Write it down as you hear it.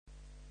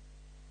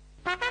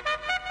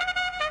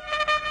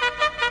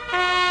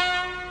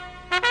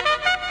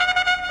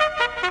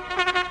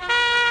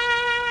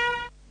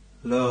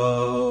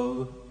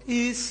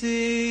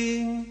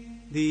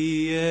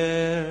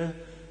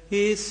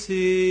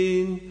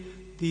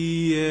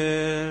the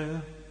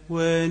air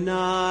when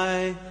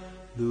I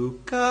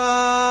look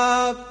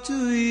up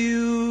to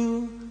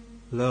you.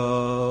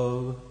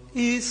 Love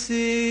is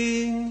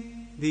in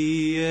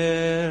the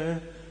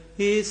air,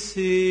 is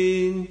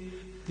in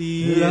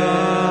the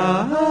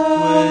air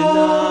when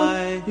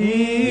I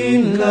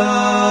look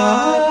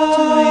up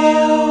to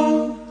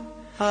you.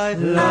 I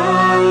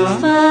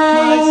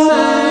find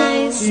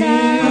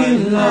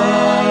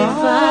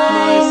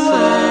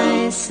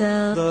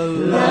myself. The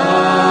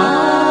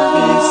love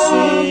is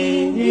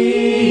in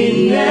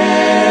the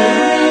air.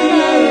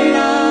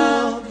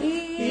 Love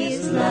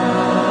is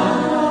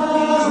love.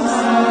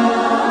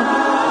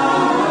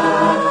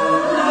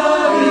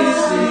 Love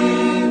is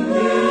in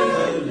the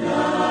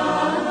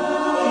love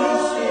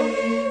is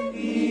in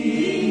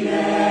the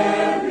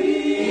air.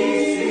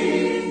 Is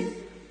in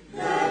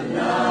the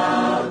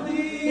love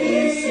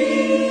is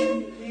in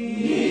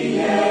the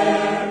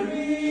air.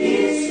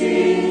 Is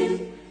in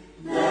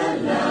the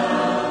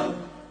love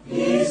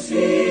is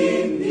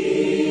in the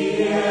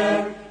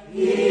air.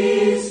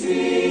 Is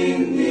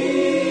in the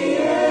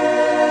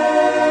air.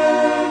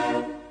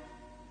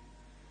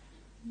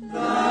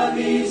 Love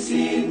is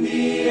in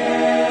the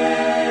air.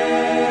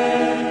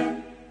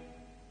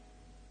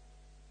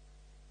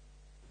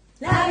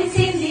 Love is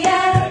in the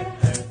air.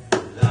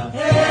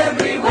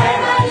 Everywhere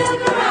I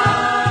look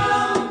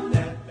around.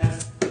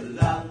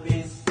 Love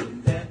is in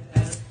the air.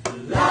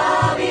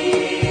 Love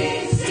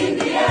is in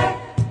the air.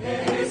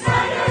 Every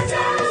side I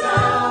turn and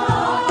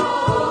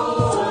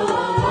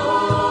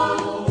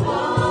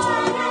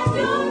I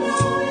don't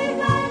know if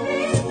I'm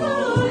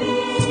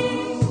foolish.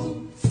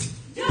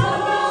 Don't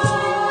know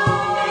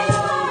if it's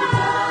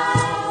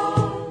around.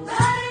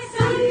 But it's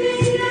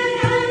something that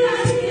I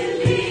can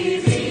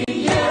believe in.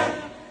 Yeah.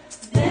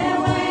 There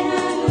when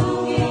I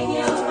look in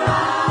your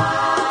eyes.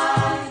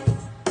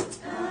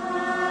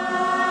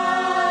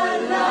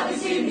 Love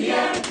is in the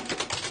air.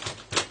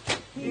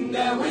 In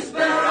the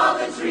whisper of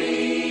the tree.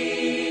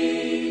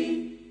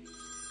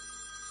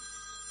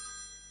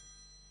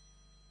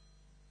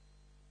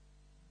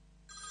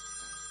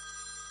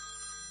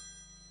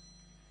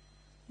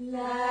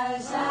 La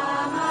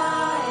llama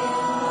el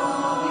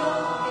novio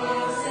que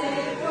se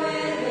fue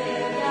de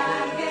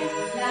viaje.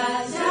 La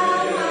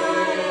llama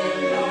el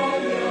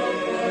novio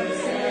por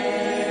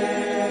celular.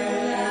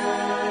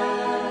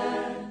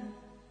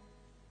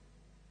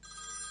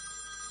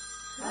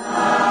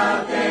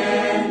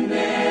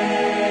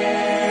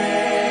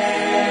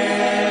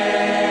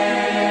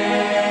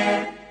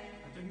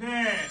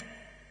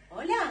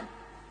 Hola,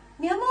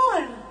 mi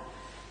amor.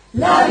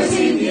 Love is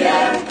in the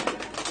air.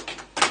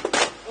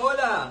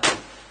 Hola.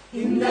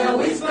 In the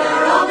whisper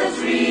of the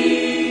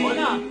tree.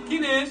 Hola,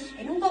 ¿quién es?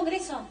 En un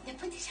congreso,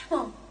 después te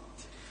llamo.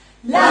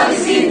 Love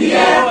is in the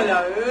air.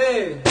 Hola,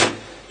 bebé.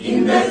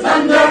 In the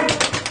thunder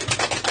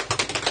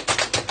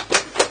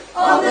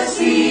of the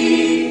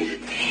sea.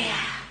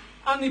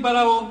 Andy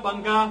para vos,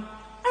 banca. And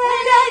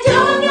I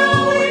don't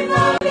know if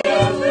I'll be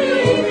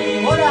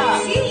free. Hola.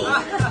 Sí.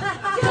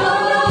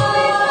 Don't know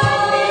if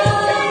I'll be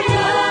free.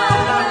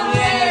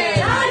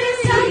 That is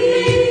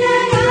something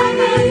that I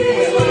can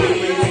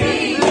believe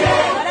in.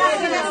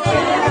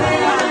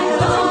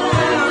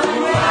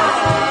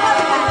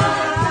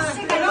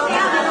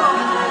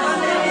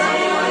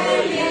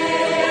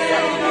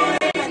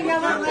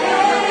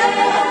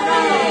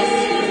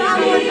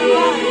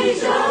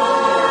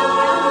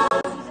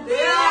 Te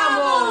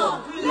amo.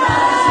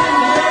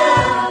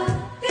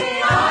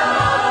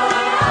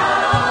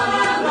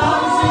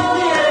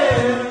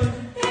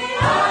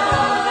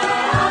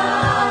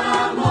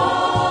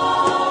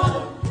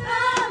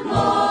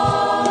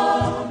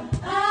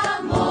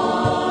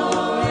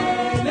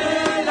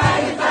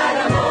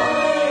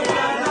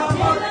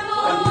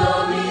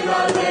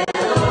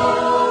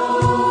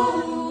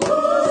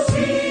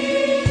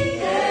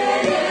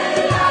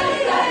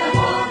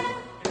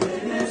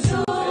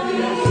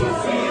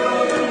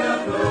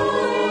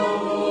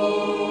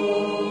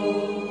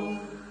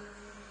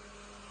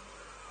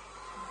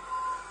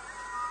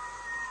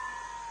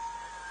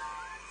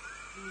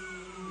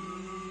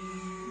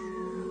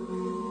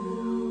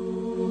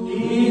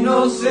 Y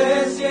no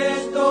sé si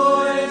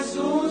esto es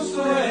un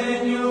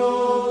sueño.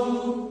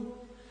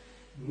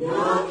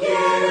 No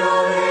quiero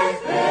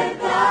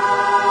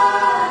despertar,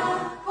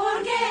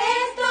 porque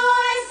esto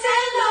es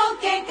en lo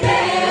que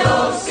creo.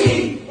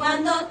 Sí,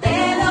 cuando te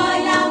doy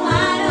la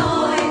mano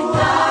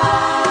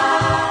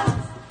estás.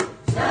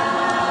 Ya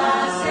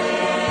se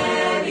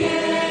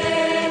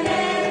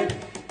viene,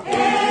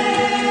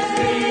 es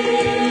mi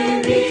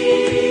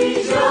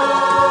brillo.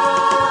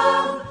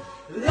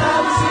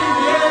 Love is in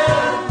the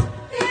air.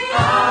 Te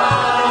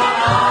amo.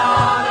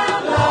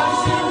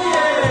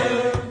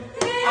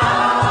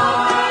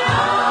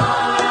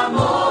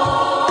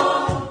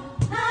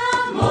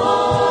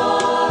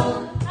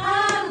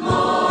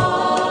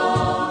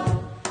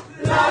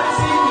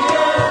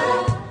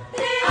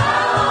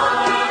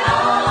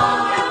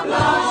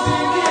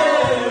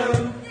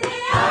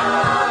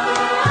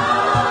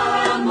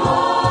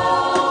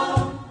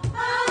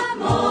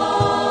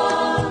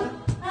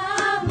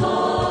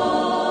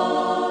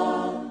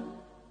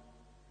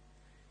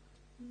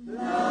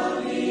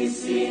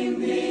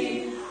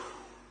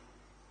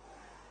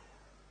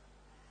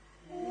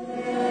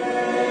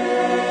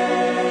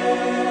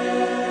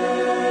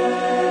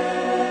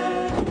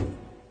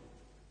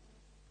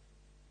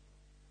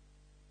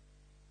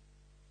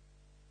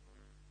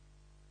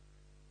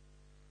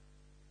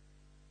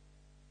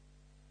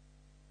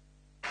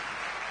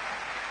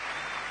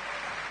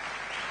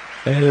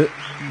 El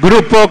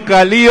grupo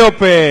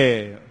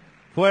Calíope.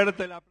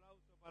 Fuerte el aplauso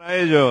para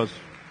ellos.